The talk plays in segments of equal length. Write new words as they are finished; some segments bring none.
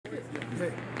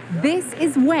This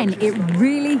is when it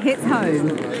really hits home.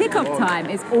 Kickoff time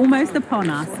is almost upon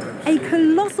us. A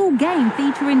colossal game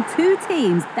featuring two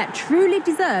teams that truly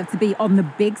deserve to be on the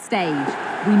big stage.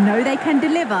 We know they can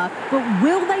deliver, but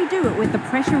will they do it with the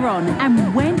pressure on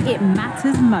and when it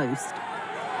matters most?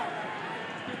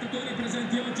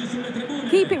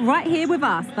 Keep it right here with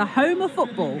us, the home of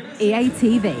football, EA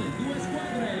TV.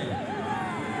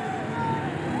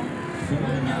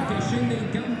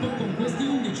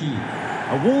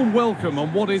 A warm welcome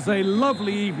on what is a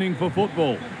lovely evening for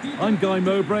football. I'm Guy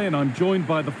Mowbray and I'm joined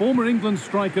by the former England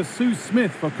striker Sue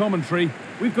Smith for commentary.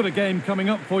 We've got a game coming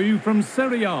up for you from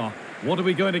Serie A. What are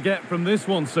we going to get from this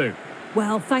one, Sue?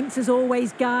 Well, thanks as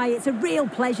always, Guy. It's a real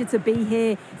pleasure to be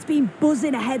here. It's been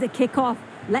buzzing ahead of kick-off.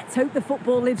 Let's hope the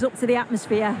football lives up to the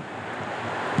atmosphere.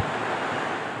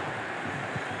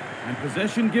 And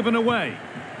possession given away.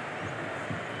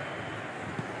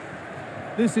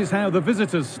 This is how the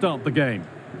visitors start the game.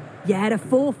 Yeah, a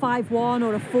 4-5-1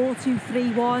 or a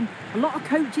 4-2-3-1. A lot of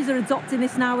coaches are adopting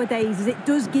this nowadays as it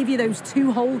does give you those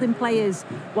two holding players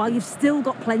while you've still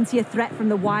got plenty of threat from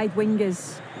the wide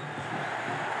wingers.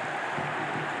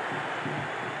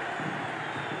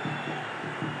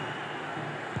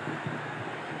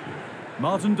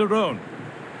 Martin de Roon.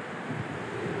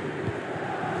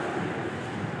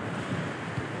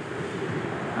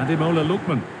 Ademola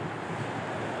Lookman.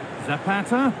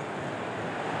 Zapata.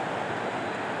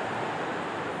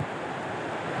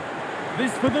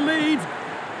 This for the lead.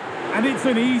 And it's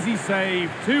an easy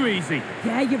save. Too easy.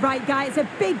 Yeah, you're right, Guy. It's a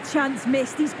big chance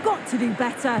missed. He's got to do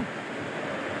better.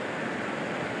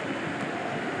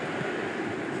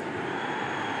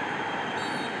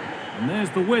 And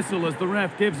there's the whistle as the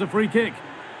ref gives a free kick.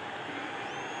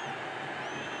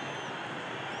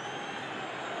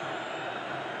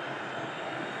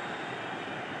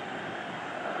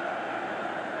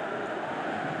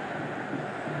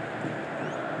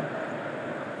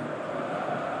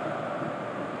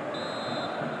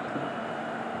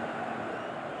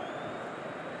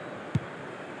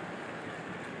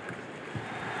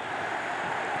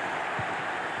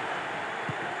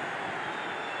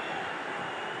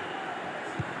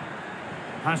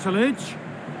 Pasalic.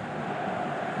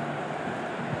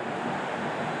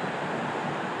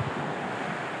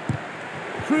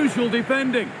 Crucial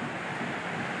defending.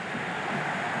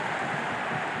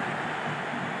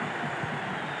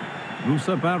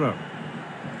 Musa Barrow.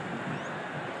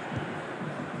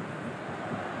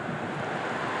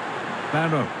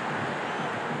 Barrow.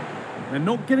 They're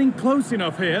not getting close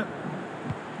enough here.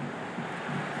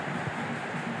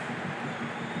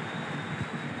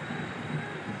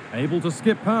 Able to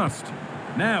skip past.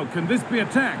 Now, can this be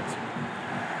attacked?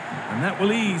 And that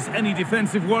will ease any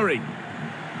defensive worry.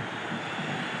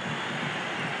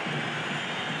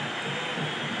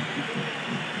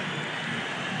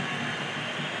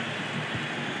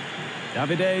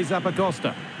 Davide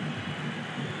Zappacosta.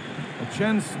 A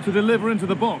chance to deliver into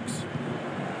the box.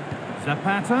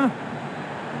 Zapata.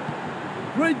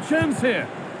 Great chance here.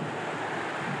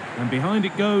 And behind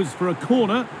it goes for a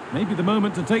corner. Maybe the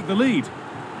moment to take the lead.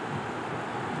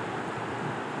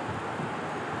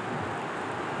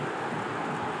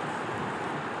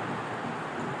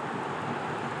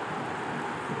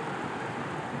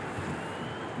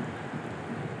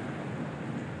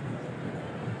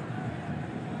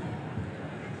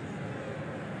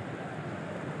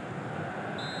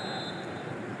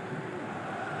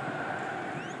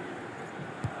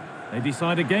 They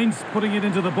decide against putting it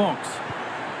into the box.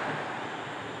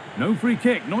 No free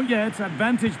kick, not yet.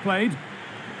 Advantage played.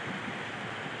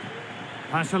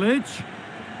 Pasalic.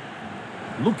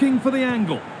 Looking for the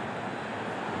angle.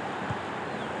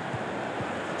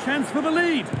 Chance for the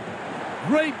lead.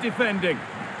 Great defending.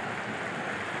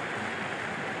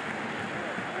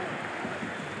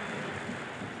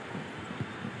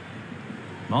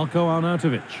 Marko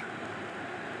Arnautovic.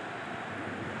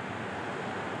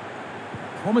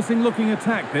 Promising looking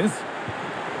attack, this.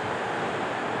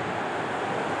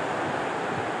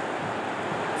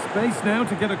 Space now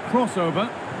to get a crossover.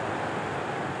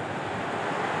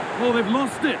 Oh, they've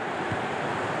lost it.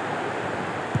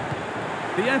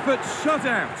 The effort shut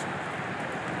out.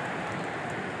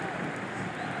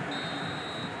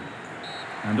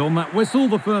 And on that whistle,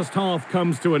 the first half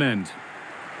comes to an end.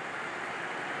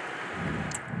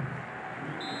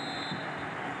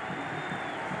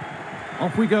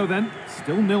 Off we go then.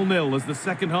 Still 0-0 as the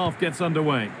second half gets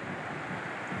underway.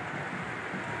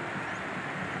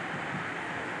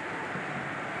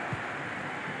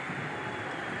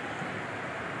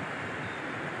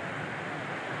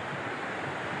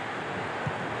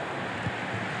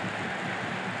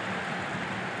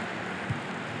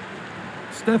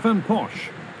 Stefan Posch.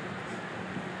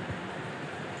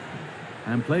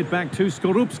 And played back to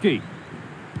Skorupski.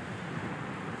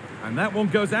 And that one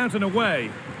goes out and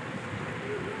away.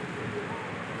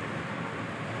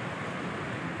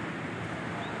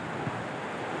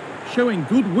 Showing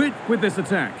good wit with this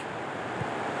attack.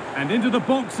 And into the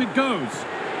box it goes.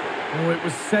 Oh, it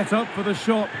was set up for the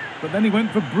shot, but then he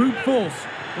went for brute force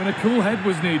when a cool head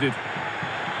was needed.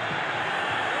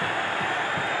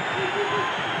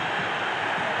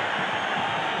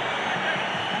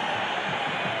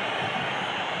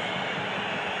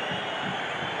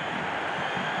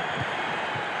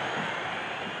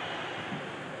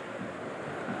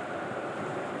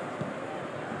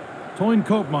 Toyn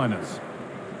Koopmeiners.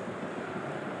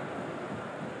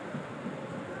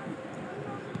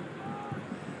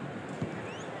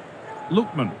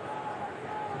 Lookman.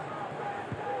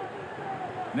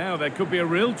 Now there could be a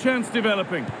real chance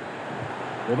developing.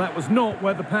 Well, that was not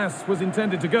where the pass was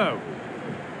intended to go.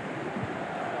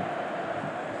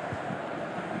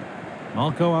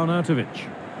 Marko Arnautovic.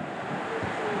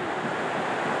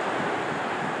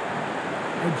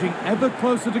 Edging ever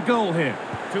closer to goal here.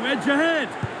 To edge ahead.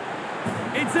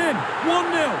 It's in. 1-0.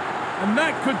 And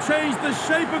that could change the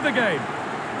shape of the game.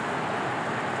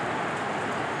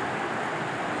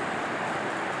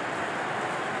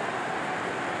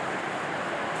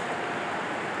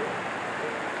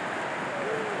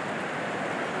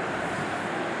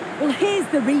 Well, here's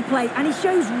the replay, and it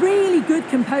shows really good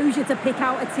composure to pick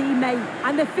out a teammate.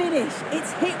 And the finish,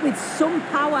 it's hit with some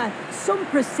power, some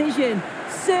precision.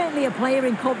 Certainly a player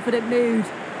in confident mood.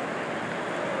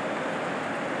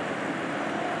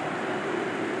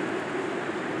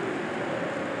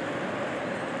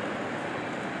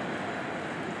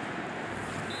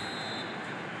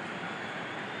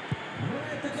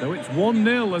 So it's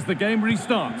 1-0 as the game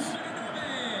restarts.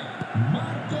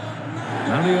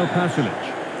 Mario Pasalic.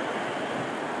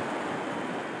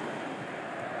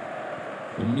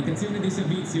 Comunicazione di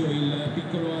servizio, il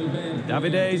piccolo Alberto.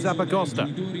 Davide Zappacosta.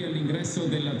 All'ingresso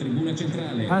della tribuna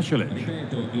centrale.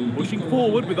 Pasalic. Pushing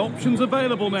forward with options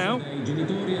available now.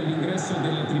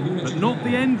 But not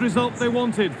the end result they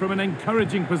wanted from an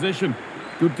encouraging position.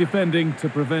 Good defending to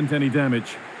prevent any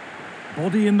damage.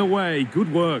 Body in the way,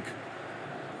 good work.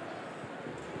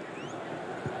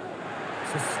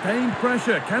 Sustained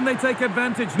pressure, can they take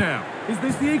advantage now? Is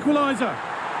this the equaliser?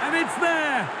 And it's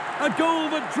there! A goal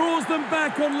that draws them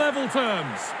back on level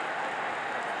terms.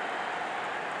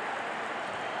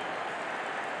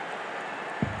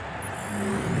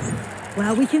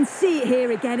 Well, we can see it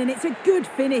here again, and it's a good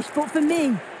finish. But for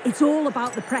me, it's all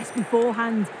about the press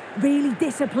beforehand. Really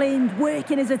disciplined,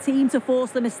 working as a team to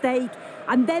force the mistake,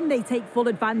 and then they take full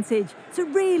advantage. It's a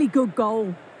really good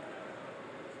goal.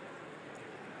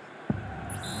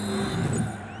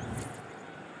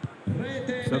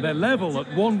 So they're level at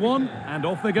 1-1, and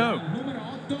off they go.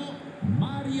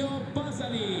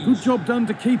 Good job done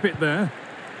to keep it there.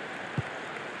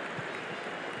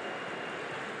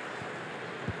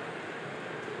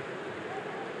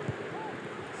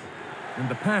 And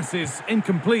the pass is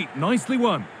incomplete. Nicely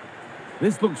won.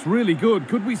 This looks really good.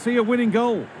 Could we see a winning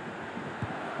goal?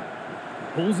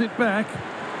 Pulls it back.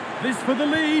 This for the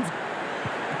lead.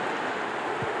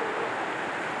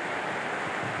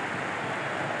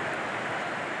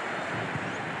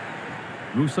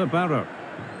 Musa Barrow.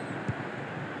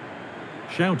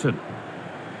 Schouten.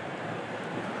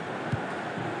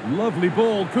 Lovely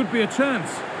ball, could be a chance.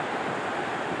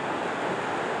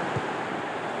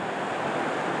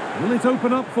 Will it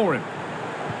open up for him?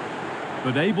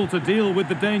 But able to deal with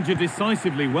the danger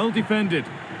decisively, well defended.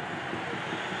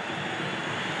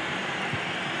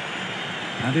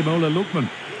 Ademola Lookman.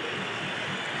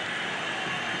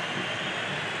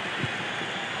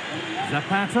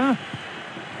 Zapata.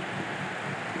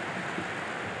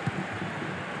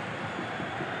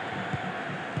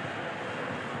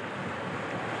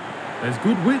 There's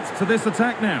good width to this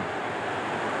attack now.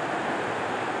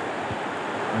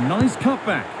 A nice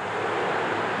cutback.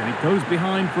 And it goes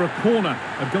behind for a corner.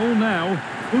 A goal now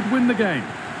could win the game.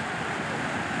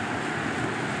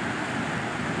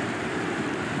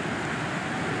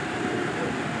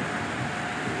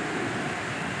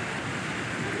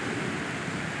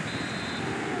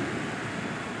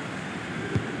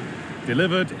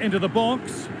 Delivered into the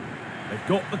box. They've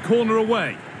got the corner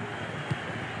away.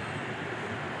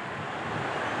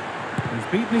 He's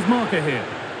beaten his marker here.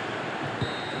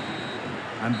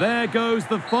 And there goes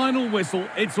the final whistle.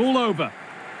 It's all over.